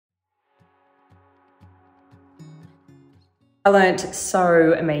I learned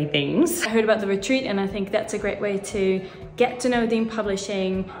so many things. I heard about the retreat and I think that's a great way to get to know Dean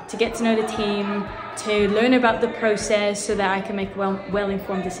Publishing, to get to know the team, to learn about the process so that I can make a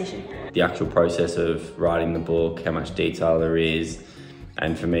well-informed decision. The actual process of writing the book, how much detail there is,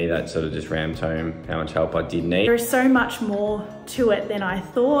 and for me that sort of just rammed home how much help I did need. There is so much more to it than I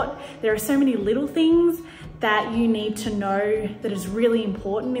thought. There are so many little things that you need to know that is really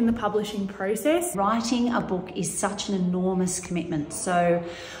important in the publishing process. Writing a book is such an enormous commitment, so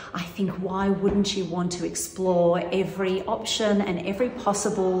I think why wouldn't you want to explore every option and every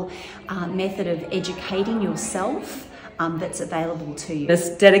possible method of educating yourself that's available to you. This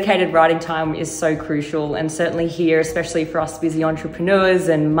dedicated writing time is so crucial, and certainly here, especially for us busy entrepreneurs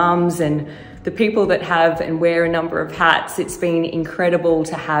and mums and the people that have and wear a number of hats, it's been incredible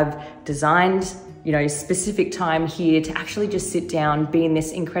to have designed, specific time here to actually just sit down, be in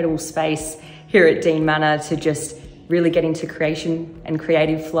this incredible space here at Dean Manor to just really get into creation and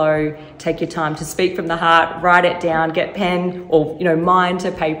creative flow, take your time to speak from the heart, write it down, get pen or mind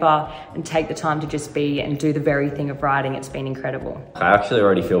to paper and take the time to just be and do the very thing of writing. It's been incredible. I actually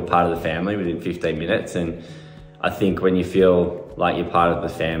already feel part of the family within 15 minutes, and I think when you feel like you're part of the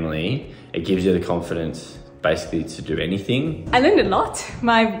family, it gives you the confidence basically to do anything. I learned a lot.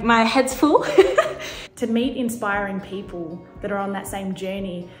 My head's full. To meet inspiring people that are on that same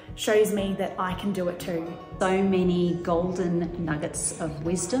journey shows me that I can do it too. So many golden nuggets of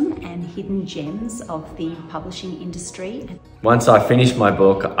wisdom and hidden gems of the publishing industry. Once I finish my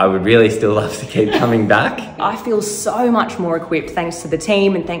book, I would really still love to keep coming back. I feel so much more equipped thanks to the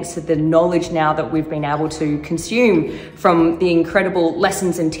team and thanks to the knowledge now that we've been able to consume from the incredible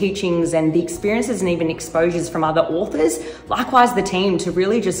lessons and teachings and the experiences and even exposures from other authors. Likewise, the team to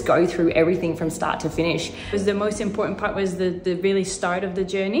really just go through everything from start to finish. The most important part was the really start of the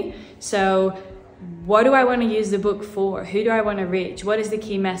journey. So what do I want to use the book for? Who do I want to reach? What is the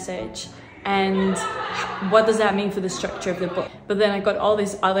key message? And what does that mean for the structure of the book? But then I got all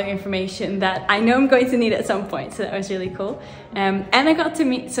this other information that I know I'm going to need at some point, so that was really cool. And I got to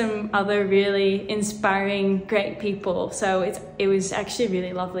meet some other really inspiring, great people. So it was actually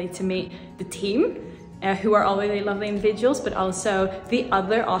really lovely to meet the team, who are all really lovely individuals, but also the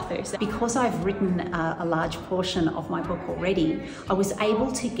other authors. Because I've written a large portion of my book already, I was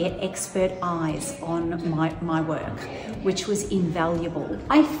able to get expert eyes on my work, which was invaluable.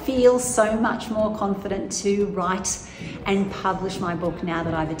 I feel so much more confident to write and publish my book now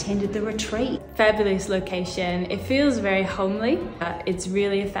that I've attended the retreat. Fabulous location. It feels very homely. It's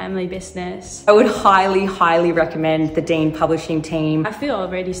really a family business. I would highly, highly recommend the Dean Publishing team. I feel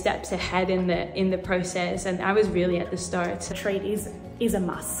already steps ahead in the process, and I was really at the start. The retreat is a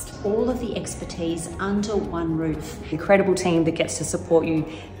must. All of the expertise under one roof. Incredible team that gets to support you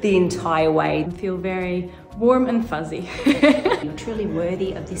the entire way. I feel very warm and fuzzy. You're truly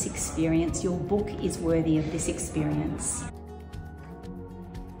worthy of this experience. Your book is worthy of this experience.